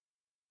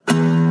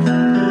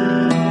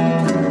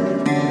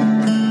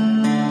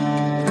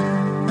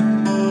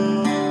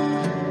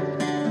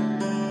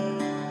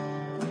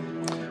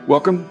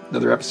Welcome,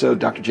 another episode,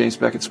 Dr. James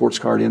Beckett, Sports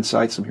Card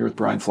Insights. I'm here with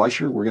Brian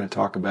Fleischer. We're going to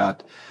talk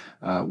about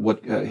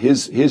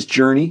his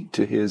journey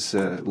to his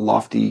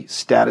lofty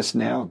status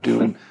now,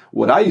 doing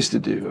what I used to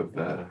do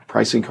of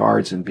pricing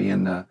cards and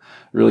being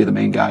really the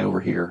main guy over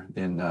here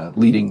in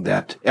leading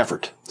that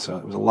effort. So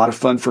it was a lot of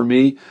fun for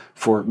me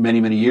for many,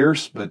 many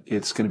years, but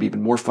it's going to be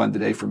even more fun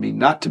today for me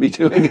not to be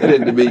doing it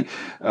and to be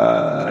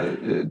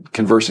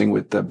conversing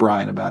with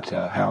Brian about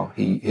how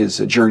his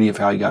journey of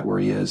how he got where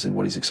he is and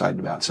what he's excited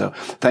about. So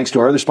thanks to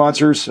our other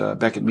sponsors,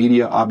 Beckett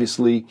Media,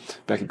 obviously,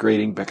 Beckett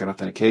Grading, Beckett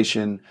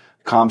Authentication,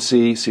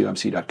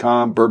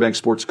 comc.com, Burbank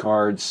Sports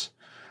Cards,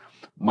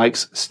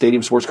 Mike's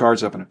Stadium Sports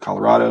Cards up in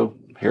Colorado,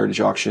 Heritage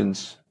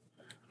Auctions,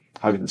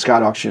 Huggins and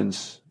Scott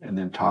Auctions, and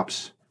then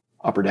Topps,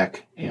 Upper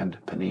Deck, and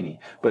Panini.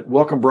 But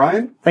welcome,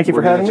 Brian. Thank you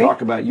for having me. We're going to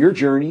talk about your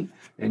journey,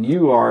 and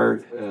you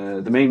are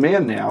the main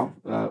man now.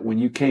 When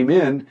you came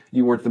in,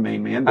 you weren't the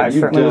main man, but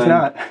you've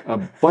done a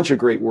bunch of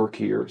great work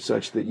here,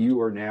 such that you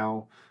are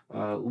now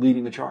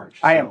leading the charge.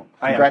 I am.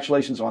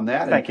 Congratulations on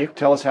that. Thank you.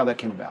 Tell us how that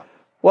came about.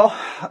 Well,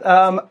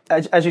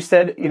 as you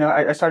said,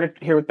 I started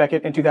here with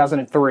Beckett in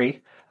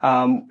 2003,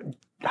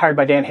 hired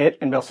by Dan Hitt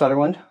and Bill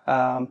Sutherland,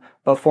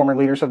 both former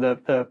leaders of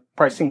the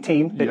pricing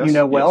team that you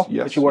know well,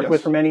 that you worked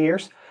with for many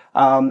years.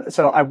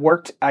 So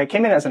I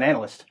came in as an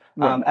analyst.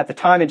 Right. At the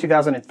time in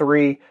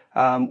 2003,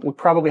 we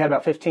probably had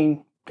about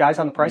 15 guys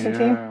on the pricing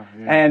team. Yeah.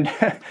 And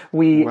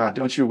Wow,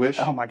 don't you wish?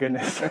 Oh my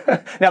goodness.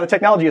 Now the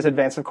technology has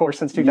advanced, of course,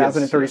 since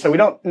 2003. Yes. So we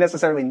don't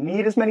necessarily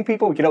need as many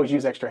people. We could always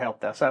use extra help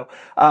though. So,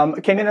 I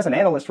came in as an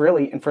analyst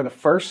really. And for the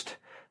first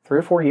 3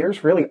 or 4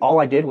 years, really all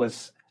I did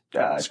was,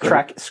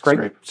 scrape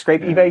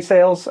eBay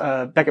sales,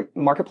 Beckett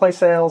Marketplace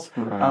sales,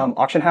 right.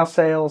 Auction house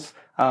sales,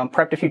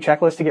 prepped a few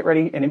checklists to get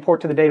ready and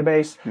import to the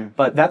database.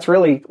 But that's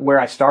really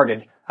where I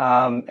started.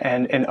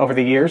 And over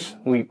the years,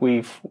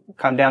 we've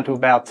come down to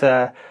about,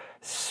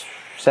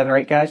 7 or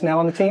 8 guys now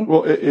on the team.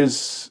 Well,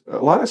 is a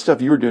lot of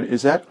stuff you were doing,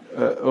 is that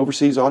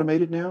overseas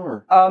automated now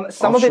or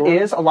some offshore? Of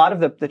it is. A lot of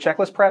the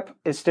checklist prep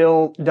is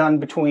still done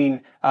between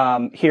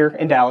here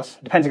in Dallas,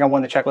 depending on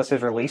when the checklist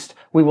is released.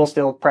 We will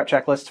still prep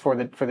checklists for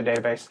the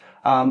database.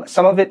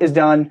 Some of it is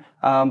done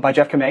by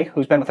Jeff Kamei,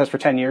 who's been with us for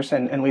 10 years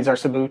and leads our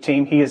Cebu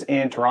team. He is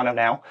in Toronto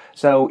now.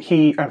 So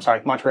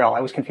Montreal.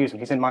 I was confusing.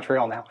 He's in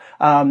Montreal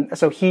now.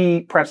 So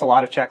he preps a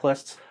lot of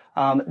checklists.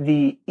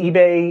 The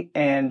eBay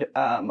and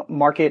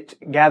market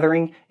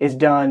gathering is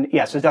done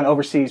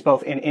overseas,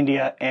 both in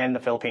India and the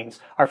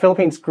Philippines. Our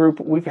Philippines group,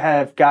 we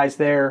have guys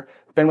there,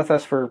 been with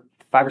us for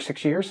 5 or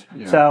 6 years.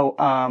 Yeah.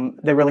 So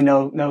they really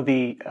know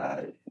the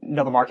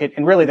market,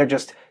 and really they're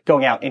just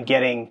going out and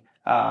getting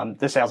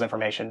the sales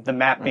information, the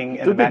mapping,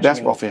 and the matching.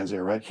 Basketball fans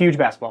there, right? Huge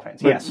basketball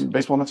fans, yes.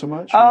 Baseball not so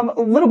much? A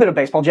little bit of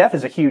baseball. Jeff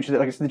is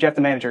Jeff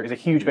the manager is a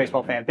huge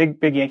baseball fan,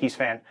 big Yankees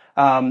fan.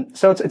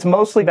 So it's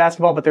mostly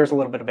basketball, but there's a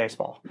little bit of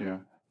baseball. Yeah.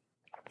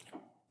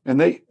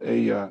 And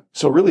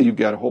so really you've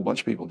got a whole bunch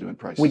of people doing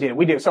pricing.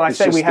 We do. So I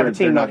say we have a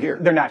team.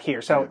 They're not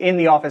here. So in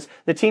the office,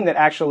 the team that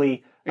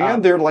actually.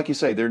 And they're, like you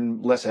say, they're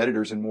less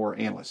editors and more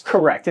analysts.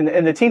 Correct.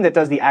 And the team that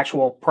does the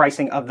actual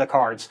pricing of the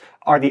cards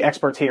are the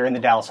experts here in the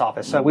Dallas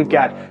office. So we've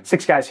got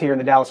 6 guys here in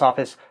the Dallas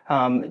office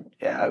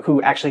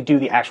who actually do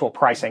the actual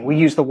pricing. We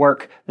use the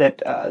work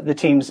that the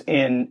teams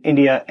in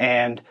India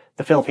and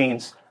the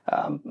Philippines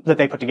that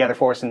they put together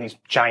for us in these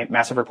giant,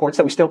 massive reports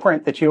that we still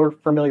print, that you're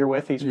familiar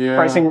with, these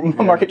pricing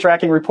market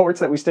tracking reports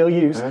that we still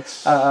use.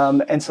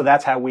 And so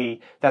that's how we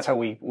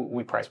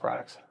price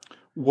products.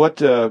 What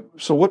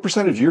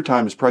percentage of your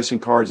time is pricing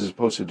cards as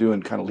opposed to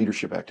doing kind of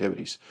leadership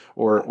activities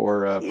or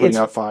putting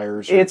out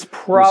fires? It's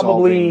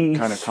probably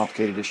kind of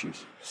complicated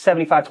issues.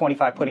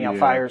 75-25 putting out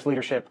fires,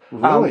 leadership.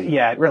 Really?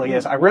 Yeah, it really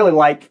is. I really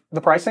like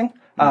the pricing.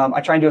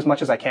 I try and do as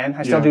much as I can.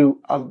 I still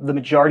do the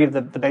majority of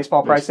the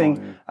baseball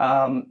pricing.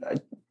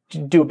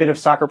 Do a bit of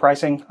soccer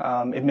pricing.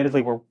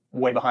 Admittedly, we're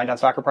way behind on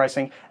soccer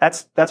pricing.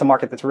 That's a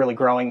market that's really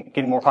growing,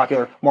 getting more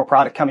popular, more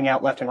product coming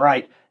out left and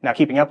right. Now,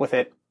 keeping up with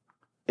it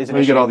is an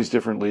issue. You get all these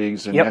different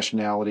leagues and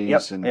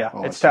nationalities and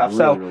all it's that tough.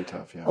 Really, really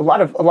tough. Yeah. A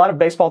lot of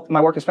baseball. My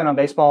work is spent on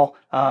baseball,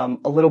 a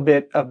little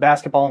bit of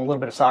basketball and a little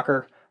bit of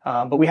soccer.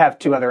 But we have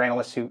 2 other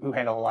analysts who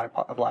handle a lot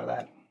of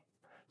that.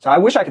 So I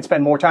wish I could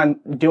spend more time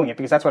doing it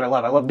because that's what I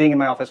love. I love being in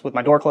my office with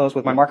my door closed,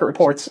 with my market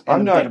reports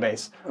and the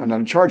database. I'm not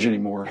in charge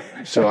anymore,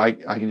 so I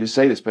can just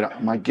say this,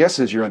 but my guess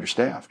is you're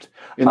understaffed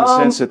in the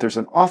sense that there's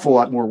an awful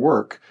lot more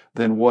work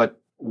than what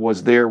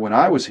was there when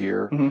I was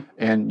here,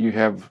 and you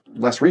have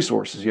less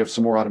resources. You have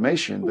some more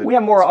automation. But we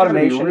have more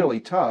automation. It's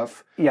really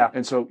tough. Yeah.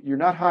 And so you're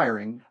not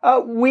hiring.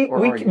 We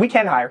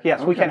can hire.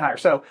 Yes, we can hire.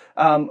 So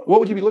what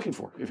would you be looking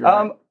for if you're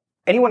hiring?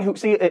 Anyone who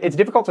it's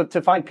difficult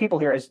to find people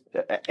here as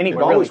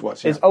anyone. It always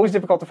was. Yeah. It's always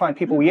difficult to find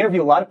people. We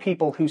interview a lot of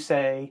people who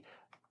say,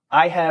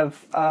 "I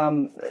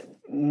haven't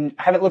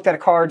looked at a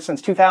card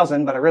since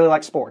 2000, but I really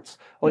like sports."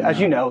 Well, as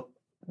you know,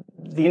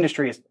 the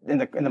industry is in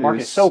the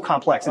market is so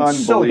complex and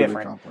so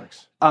different.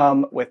 Complex.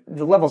 With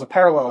the levels of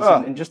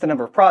parallels and just the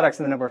number of products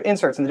and the number of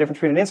inserts and the difference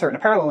between an insert and a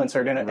parallel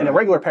insert and a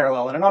regular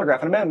parallel and an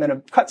autograph and amendment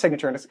and a cut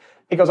signature, and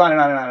it goes on and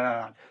on and on and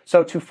on.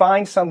 So to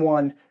find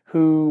someone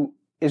who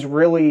is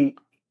really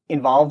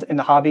involved in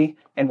the hobby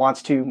and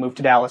wants to move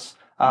to Dallas,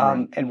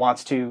 and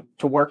wants to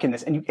work in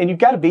this. And you've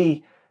got to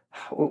be,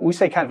 we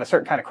say kind of a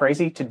certain kind of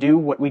crazy to do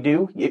what we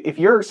do. If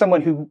you're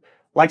someone who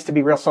likes to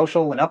be real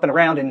social and up and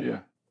around,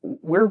 and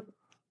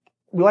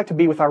we like to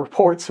be with our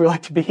reports. We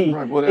like to be.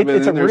 Right. Well,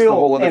 it's a real the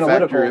whole other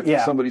analytical. factor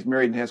if somebody's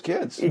married and has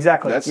kids.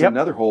 Exactly. That's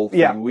another whole thing.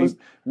 Yeah.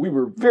 We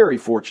were very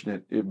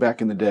fortunate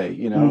back in the day,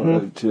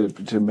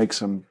 to make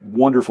some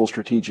wonderful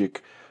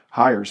strategic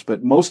hires,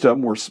 but most of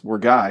them were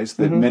guys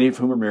that many of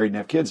whom are married and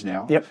have kids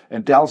now. Yep.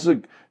 And Dallas,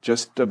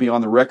 just to be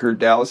on the record,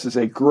 Dallas is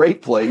a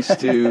great place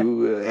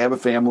to have a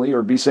family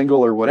or be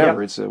single or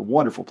whatever. Yep. It's a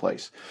wonderful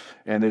place,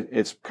 and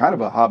it's kind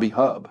of a hobby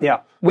hub. Yeah,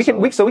 we can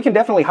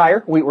definitely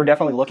hire. We're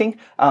definitely looking,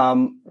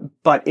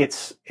 but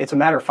it's a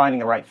matter of finding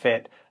the right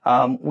fit.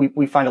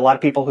 We find a lot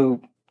of people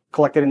who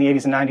collected in the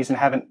 80s and 90s and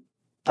haven't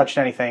touched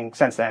anything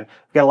since then.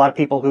 We've got a lot of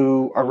people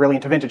who are really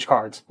into vintage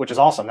cards, which is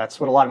awesome.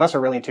 That's what a lot of us are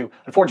really into.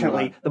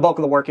 Unfortunately, the bulk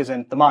of the work is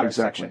in the modern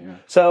section. Yeah.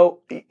 So,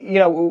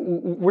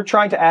 we're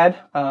trying to add,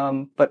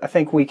 but I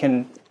think we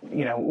can,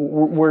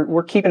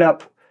 we're keeping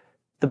up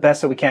the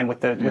best that we can with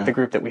the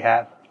group that we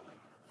have.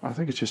 I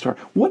think it's just hard.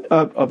 What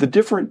of the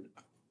different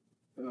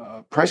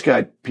price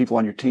guide people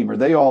on your team, are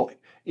they all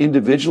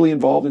individually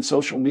involved in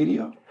social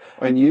media?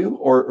 And you,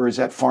 or is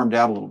that farmed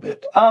out a little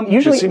bit?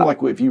 Usually, it seemed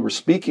like if you were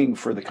speaking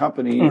for the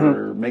company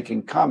or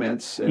making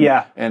comments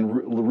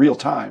and real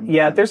time.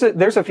 Yeah, there's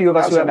a few of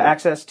us who have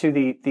access to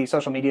the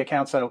social media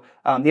account. So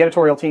the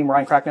editorial team,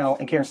 Ryan Cracknell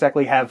and Kieran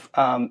Steckley, have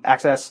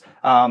access.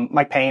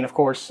 Mike Payne, of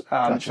course.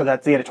 Gotcha. So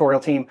that's the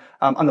editorial team.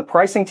 On the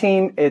pricing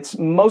team, it's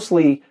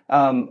mostly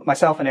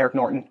myself and Eric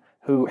Norton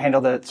who handle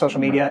the social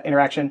media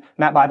interaction.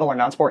 Matt Bible, our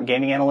non-sport and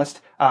gaming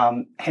analyst,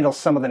 handles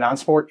some of the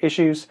non-sport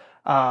issues.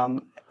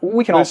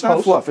 We can all it's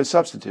not fluff, it's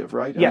substantive,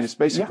 right? Yes. I mean, it's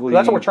basically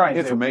that's what we're trying to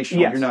information.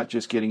 do. Yes. You're not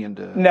just getting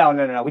into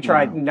No. We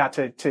try not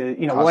to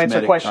we'll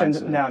answer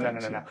questions.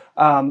 No.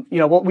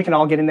 We can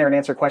all get in there and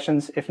answer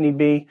questions if need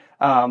be.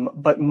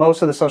 But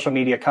most of the social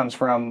media comes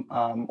from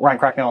Ryan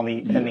Cracknell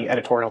and the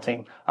editorial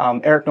team.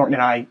 Eric Norton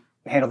and I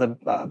handle the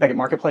Beckett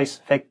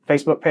Marketplace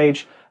Facebook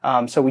page.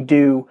 So we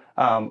do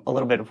a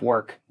little bit of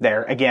work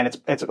there. Again,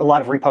 it's a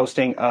lot of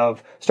reposting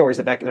of stories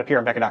that appear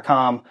on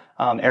Beckett.com.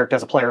 Eric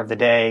does a player of the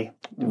day,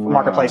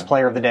 Marketplace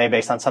player of the day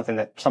based on something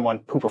that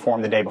someone who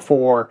performed the day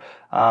before.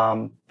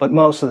 But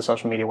most of the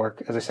social media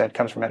work, as I said,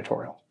 comes from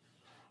editorial.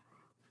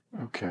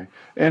 Okay.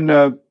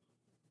 And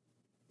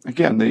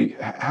again,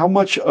 how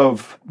much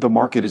of the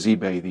market is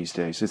eBay these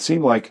days? It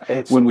seemed like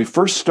when we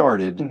first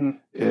started,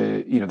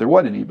 there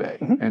wasn't an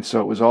eBay. And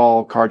so it was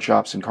all card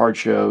shops and card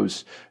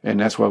shows. And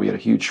that's why we had a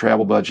huge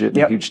travel budget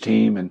and a huge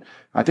team. And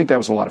I think that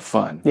was a lot of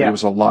fun. Yeah. It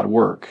was a lot of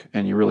work.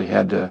 And you really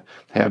had to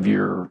have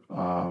you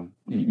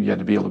had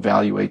to be able to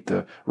evaluate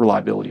the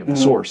reliability of the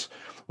source.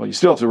 Well, you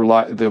still have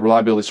to the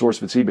reliability source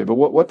if it's eBay, but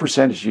what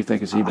percentage do you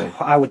think is eBay?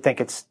 I would think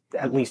it's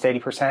at least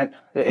 80%.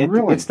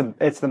 Really? It's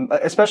the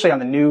especially on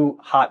the new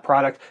hot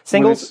product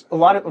singles. A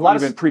lot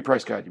of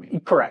pre-price guide. You mean?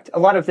 Correct. A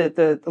lot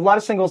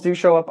of singles do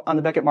show up on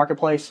the Beckett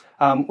Marketplace.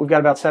 We've got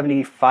about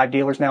 75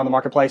 dealers now in the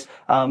marketplace,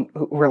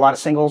 where a lot of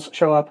singles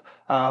show up.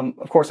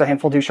 Of course, a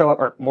handful do show up,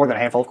 or more than a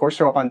handful, of course,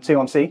 show up on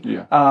COMC.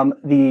 Yeah.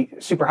 The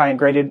super high and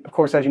graded, of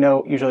course, as you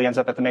know, usually ends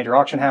up at the major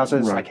auction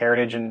houses like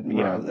Heritage and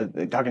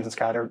the Huggins and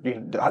Scott or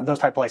those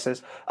type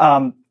places.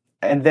 And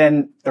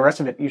then the rest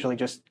of it usually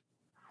just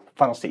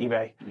funnels to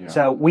eBay. Yeah.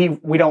 So we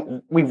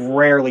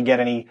rarely get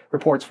any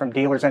reports from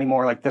dealers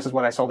anymore. Like, this is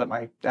what I sold at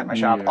my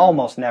shop. Yeah.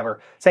 Almost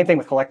never. Same thing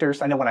with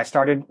collectors. I know when I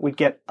started, we'd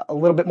get a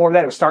little bit more of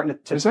that. It was starting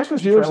to. Is that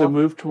because dealers have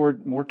moved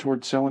more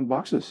toward selling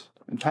boxes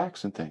and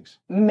packs and things?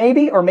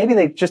 Maybe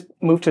they just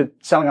moved to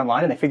selling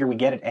online and they figure we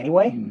get it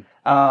anyway.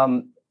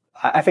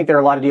 I think there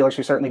are a lot of dealers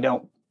who certainly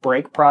don't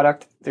break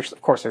product. There's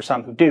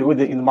some who do, in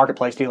the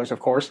marketplace dealers, of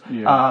course,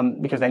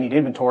 because they need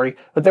inventory.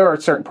 But there are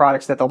certain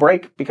products that they'll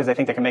break because they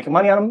think they can make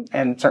money on them,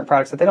 and certain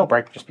products that they don't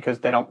break just because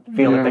they don't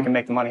feel that they can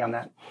make the money on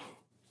that.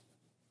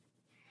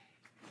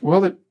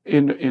 Well,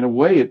 in a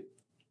way,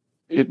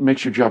 it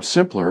makes your job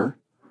simpler,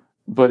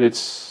 but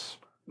it's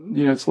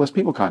less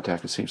people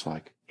contact. It seems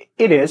like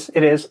it is.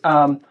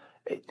 But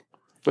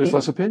it's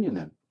less opinion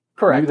then.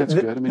 Correct. Maybe that's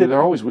good. I mean,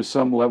 there always was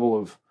some level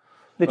of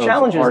the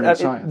challenge is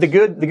the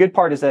good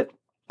part is that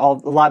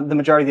the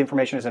majority of the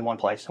information is in one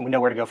place, and we know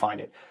where to go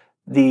find it.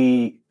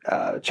 The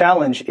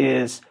challenge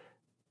is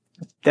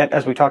that,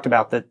 as we talked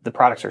about, that the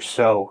products are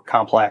so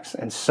complex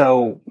and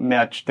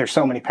there's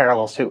so many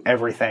parallels to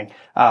everything.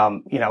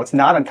 It's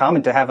not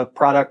uncommon to have a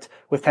product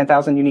with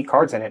 10,000 unique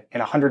cards in it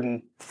and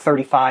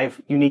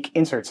 135 unique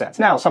insert sets.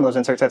 Now, some of those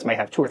insert sets may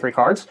have 2 or 3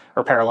 cards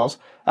or parallels,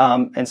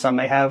 and some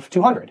may have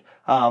 200.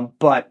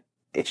 But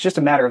it's just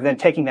a matter of then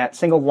taking that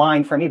single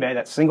line from eBay,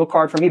 that single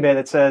card from eBay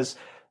that says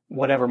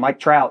whatever Mike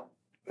Trout,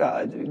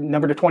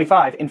 number to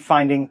 25, and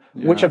finding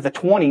which of the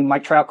 20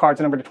 Mike Trout cards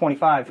number to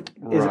 25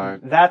 is.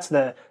 That's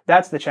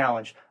the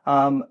challenge.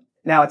 Now,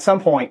 at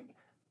some point,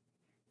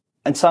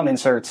 in some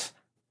inserts,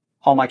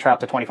 all my trout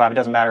to 25. It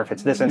doesn't matter if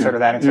it's this insert or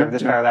that insert, or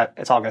this pair or that.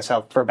 It's all going to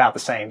sell for about the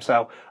same.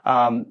 So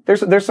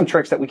there's some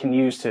tricks that we can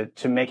use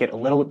to make it a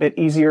little bit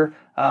easier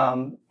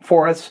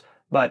for us.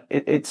 But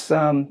it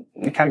kind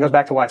of goes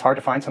back to why it's hard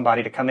to find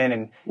somebody to come in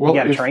and you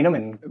got to train them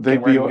and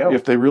get ready to go.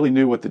 If they really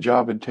knew what the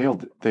job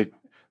entailed,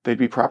 they'd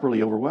be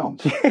properly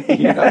overwhelmed.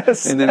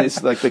 Yes. And then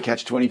it's like the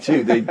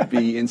catch-22. They'd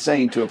be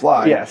insane to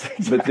apply. Yes.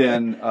 Exactly. But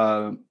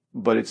then,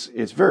 but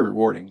it's very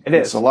rewarding.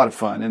 It's a lot of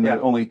fun. And the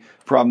only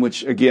problem,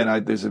 which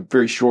again, there's a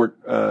very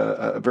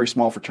very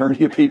small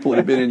fraternity of people that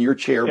have been in your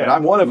chair, but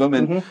I'm one of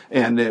them.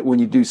 And when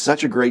you do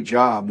such a great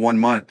job 1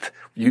 month,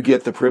 you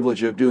get the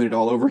privilege of doing it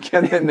all over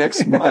again the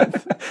next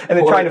month. And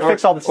then trying to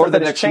fix all the stuff or the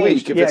next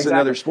week if it's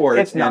another sport.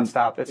 It's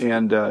nonstop.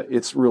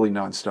 It's really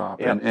nonstop.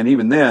 And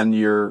even then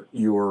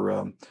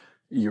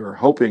you're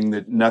hoping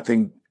that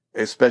nothing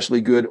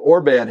especially good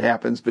or bad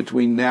happens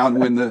between now and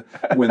when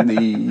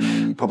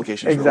the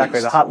publication is exactly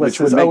released, the hot list,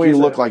 which would make you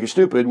look like you're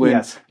stupid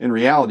when in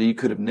reality you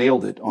could have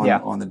nailed it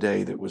on the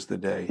day that was the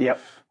day. Yep.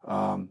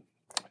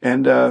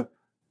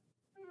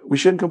 We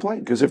shouldn't complain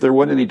because if there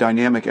wasn't any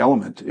dynamic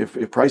element,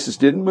 if prices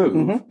didn't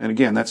move, and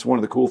again, that's one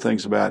of the cool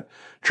things about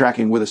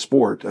tracking with a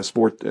sport,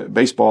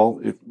 baseball,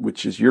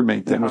 which is your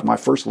main thing, was my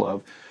first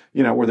love,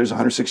 where there's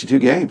 162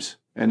 games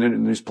and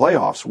then there's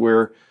playoffs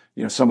where,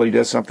 somebody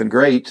does something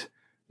great,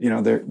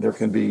 there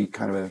can be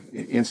kind of an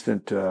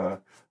instant,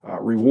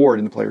 reward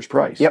in the player's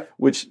price,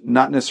 which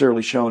not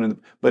necessarily shown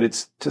but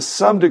it's to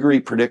some degree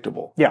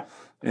predictable. Yeah.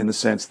 In the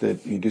sense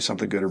that you do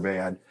something good or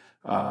bad.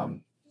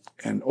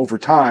 And over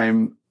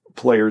time,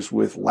 players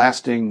with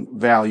lasting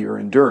value are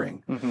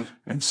enduring.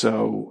 And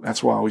so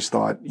that's why I always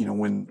thought,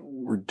 when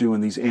we're doing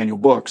these annual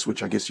books,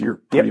 which I guess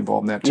you're pretty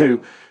involved in that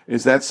too,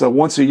 is that's a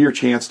once a year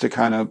chance to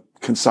kind of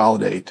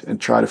consolidate and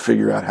try to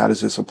figure out how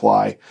does this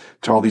apply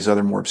to all these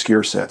other more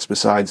obscure sets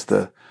besides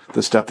the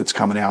stuff that's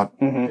coming out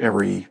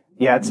every.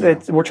 Yeah,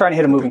 we're trying to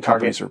hit a moving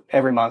target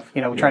every month.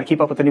 We're trying to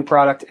keep up with the new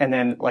product, and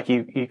then like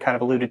you kind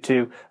of alluded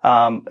to,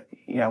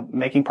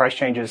 making price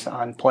changes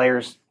on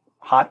players,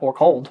 hot or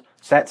cold,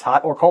 sets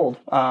hot or cold.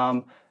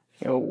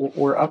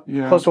 We're up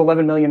close to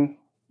 11 million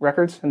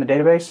records in the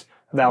database,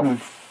 about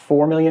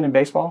 4 million in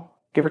baseball,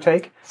 give or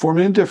take. 4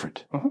 million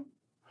different.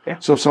 Yeah.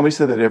 So if somebody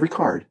said that every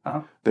card,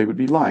 they would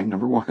be lying.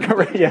 Number one.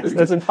 Yes,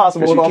 that's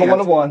impossible with all the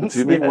one-of-ones.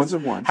 Too many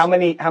ones-of-ones. How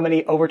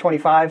many over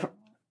 25?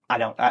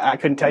 I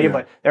couldn't tell you,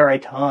 but there are a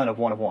ton of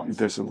one-of-ones.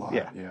 There's a lot.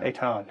 Yeah, a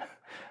ton.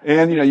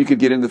 And, you could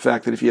get into the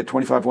fact that if you had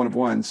 25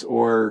 one-of-ones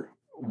or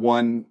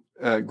one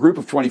group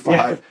of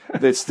 25,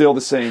 that's still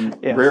the same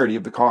rarity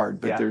of the card,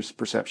 but there's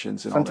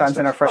perceptions and sometimes all that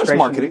in our frustration.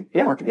 Marketing.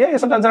 Yeah.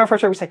 Sometimes in our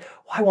frustration, we say,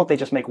 why won't they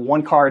just make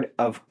one card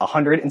of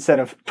 100 instead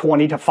of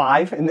 20 to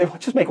 5? And they will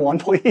just make one,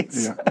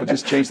 please. Yeah. We'll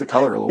just change the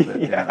color a little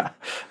bit.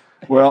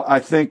 Well, I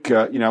think,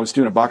 I was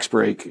doing a box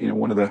break.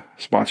 One of the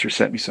sponsors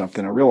sent me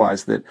something. I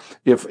realized that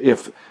if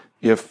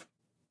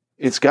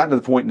it's gotten to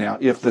the point now,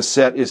 if the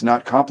set is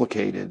not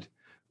complicated,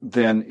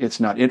 then it's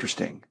not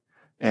interesting.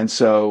 And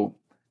so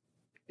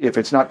if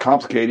it's not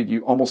complicated,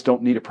 you almost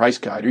don't need a price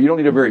guide, or you don't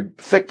need a very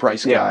thick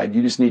price guide.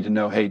 You just need to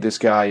know, hey, this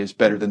guy is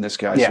better than this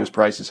guy, so his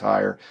price is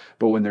higher.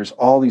 But when there's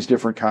all these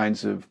different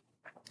kinds of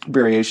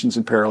variations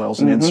and parallels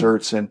and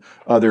inserts and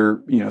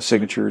other,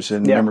 signatures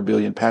and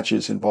memorabilia and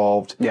patches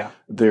involved,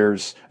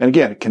 and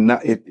again,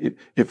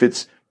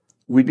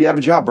 we'd be out of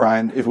a job,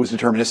 Brian, if it was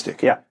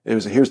deterministic. Yeah. It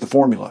was here's the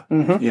formula,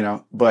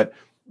 but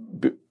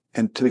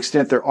and to the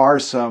extent there are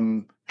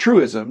some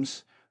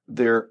truisms,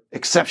 there are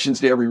exceptions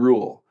to every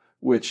rule.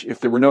 Which, if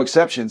there were no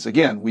exceptions,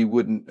 again, we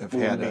wouldn't have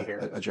had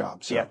a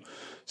job.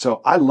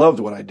 So I loved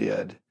what I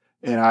did,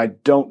 and I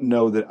don't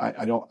know that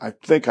I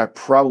think I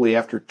probably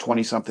after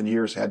 20 something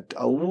years had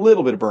a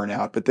little bit of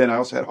burnout, but then I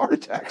also had heart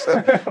attacks.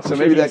 So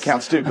maybe that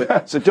counts too.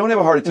 But so don't have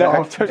a heart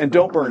attack and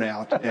don't burn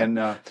out. And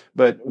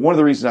but one of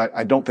the reasons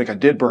I don't think I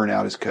did burn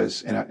out is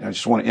because, and I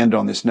just want to end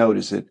on this note,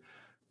 is that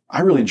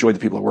I really enjoyed the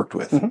people I worked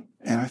with, and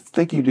I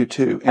think you do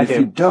too. And if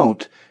you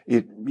don't,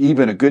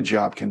 even a good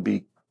job can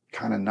be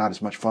kind of not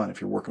as much fun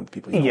if you're working with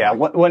people.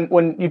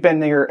 When you've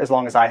been there as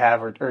long as I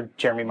have, or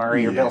Jeremy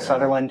Murray or Bill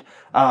Sutherland,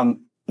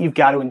 you've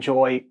got to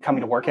enjoy coming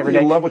to work every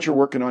day. You love what you're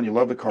working on. You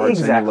love the cards.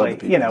 Exactly.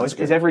 And you love the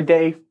people. Is every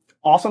day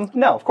awesome?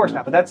 No, of course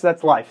not. But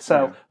that's life.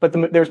 So,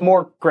 but there's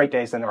more great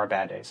days than there are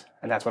bad days,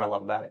 and that's what I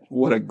love about it.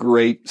 What a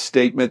great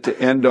statement to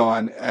end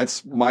on.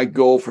 That's my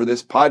goal for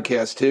this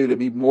podcast too, to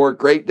be more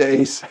great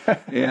days.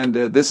 And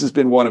this has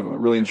been one of them. I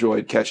really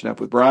enjoyed catching up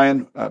with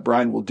Brian.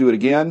 Brian will do it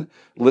again.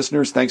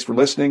 Listeners, thanks for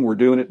listening. We're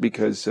doing it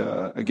because,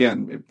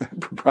 again,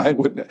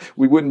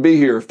 we wouldn't be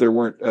here if there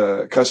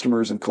weren't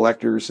customers and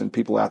collectors and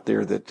people out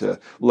there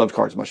that loved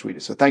cards as much as we do.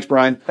 So thanks,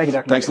 Brian. Thank you,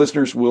 Dr. Thanks,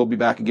 listeners. We'll be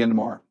back again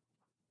tomorrow.